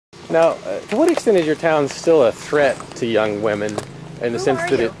Now, to what extent is your town still a threat to young women in the sense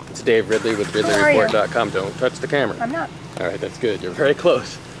that it's Dave Ridley with RidleyReport.com? Don't touch the camera. I'm not. All right, that's good. You're very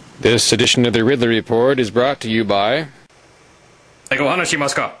close. This edition of the Ridley Report is brought to you by... ご話しま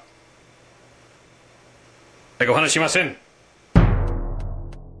すか? ご話しません.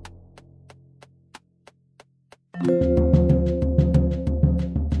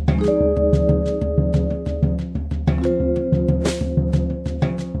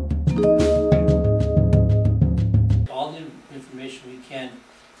 All the information we can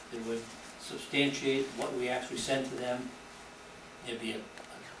that would substantiate what we actually send to them. It'd be a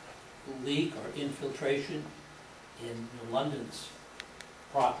leak or infiltration in New London's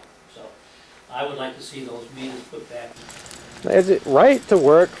property. So I would like to see those meters put back. Is it right to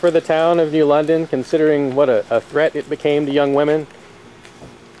work for the town of New London, considering what a threat it became to young women?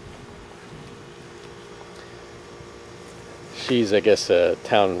 She's, I guess, a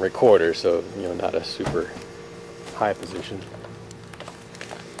town recorder, so, you know, not a super high position.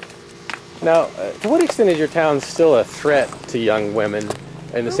 Now, to what extent is your town still a threat to young women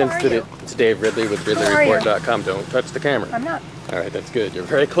in the sense that it's Dave Ridley with RidleyReport.com? Don't touch the camera. I'm not. All right, that's good. You're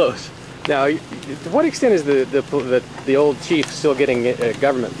very close. Now, to what extent is the old chief still getting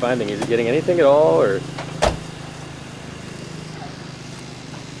government funding? Is he getting anything at all, or?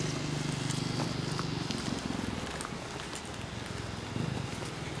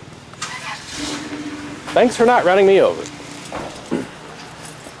 Thanks for not running me over.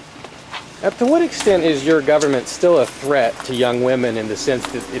 To what extent is your government still a threat to young women in the sense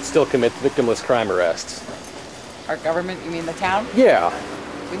that it still commits victimless crime arrests? Our government, you mean the town? Yeah.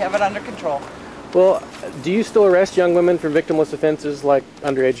 We have it under control. Well, do you still arrest young women for victimless offenses like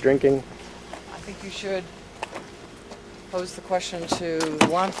underage drinking? I think you should pose the question to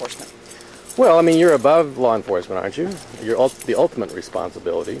law enforcement. Well, I mean, you're above law enforcement, aren't you? The ultimate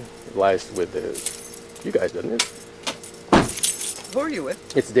responsibility lies with you guys, doesn't it? Who are you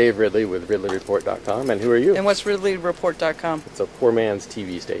with? It's Dave Ridley with RidleyReport.com, and who are you? And what's RidleyReport.com? It's a poor man's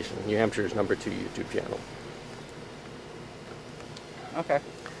TV station, New Hampshire's #2 YouTube channel. Okay.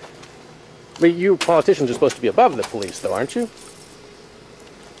 But you politicians are supposed to be above the police, though, aren't you?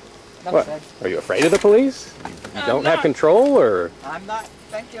 What? Are you afraid of the police? You don't have control, or? I'm not.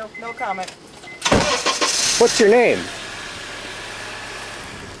 Thank you. No comment. What's your name?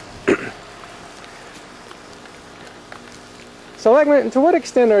 Selectmen, to what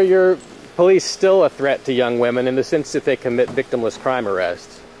extent are your police still a threat to young women in the sense that they commit victimless crime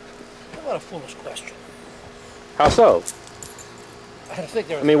arrests? What a foolish question. How so?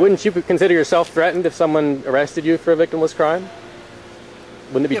 I mean, wouldn't you consider yourself threatened if someone arrested you for a victimless crime?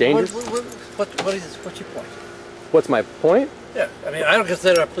 Wouldn't it be dangerous? What's your point? What's my point? Yeah, I mean, I don't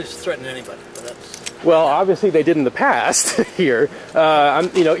consider our police threatening anybody. But that's... Well, obviously they did in the past here.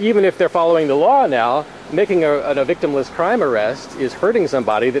 You know, even if they're following the law now, making a victimless crime arrest is hurting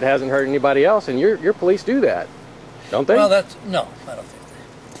somebody that hasn't hurt anybody else, and your police do that, don't they? Well, no, I don't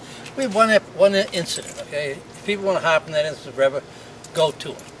think that. We have one incident, okay? If people want to happen that incident forever, go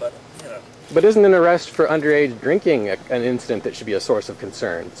to it, but, you know. But isn't an arrest for underage drinking an incident that should be a source of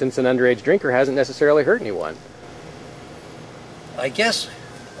concern, since an underage drinker hasn't necessarily hurt anyone? I guess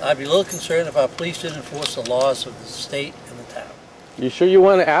I'd be a little concerned if our police didn't enforce the laws of the state and the town. You sure you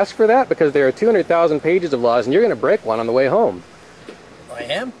want to ask for that? Because there are 200,000 pages of laws, and you're going to break one on the way home. I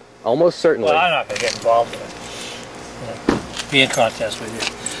am? Almost certainly. Well, I'm not going to get involved in it. You know, be in contest with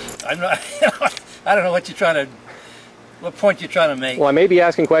you. I'm not, I don't know what point you're trying to make. Well, I may be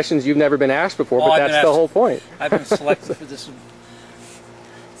asking questions you've never been asked before, but that's the whole point. I've been selected for this.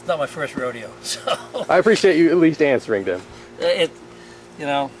 It's not my first rodeo, so. I appreciate you at least answering them. You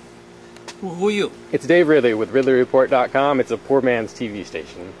know, who are you? It's Dave Ridley with RidleyReport.com. It's a poor man's TV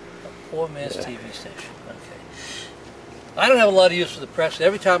station. A poor man's TV station, okay. I don't have a lot of use for the press.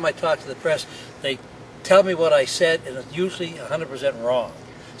 Every time I talk to the press, they tell me what I said, and it's usually 100% wrong.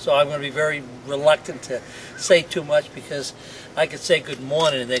 So I'm going to be very reluctant to say too much, because I could say good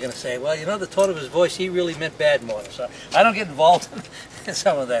morning and they're going to say, well, you know, the tone of his voice, he really meant bad morning. So I don't get involved in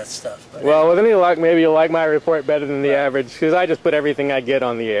some of that stuff. But well, with any luck, maybe you'll like my report better than the average, because I just put everything I get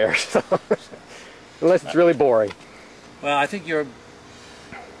on the air. So. Unless it's really boring. Well, I think you're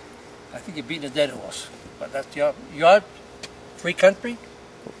beating a dead horse. But that's your free country?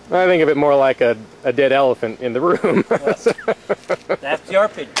 I think of it more like a dead elephant in the room. Well, that's your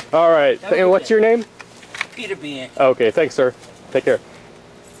opinion. All right. And what's your name? Peter Bianchi. Okay, thanks, sir. Take care.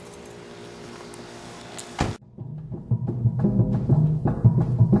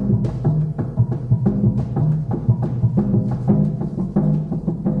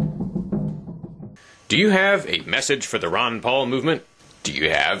 Do you have a message for the Ron Paul movement? Do you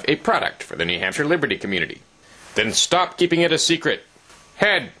have a product for the New Hampshire Liberty community? Then stop keeping it a secret.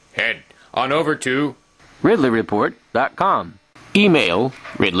 Head on over to RidleyReport.com. Email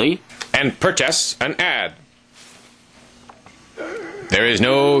Ridley and purchase an ad. There is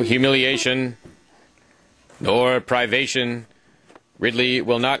no humiliation nor privation Ridley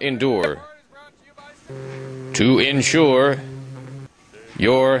will not endure to ensure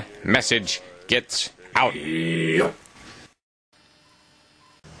your message gets out.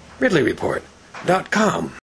 RidleyReport.com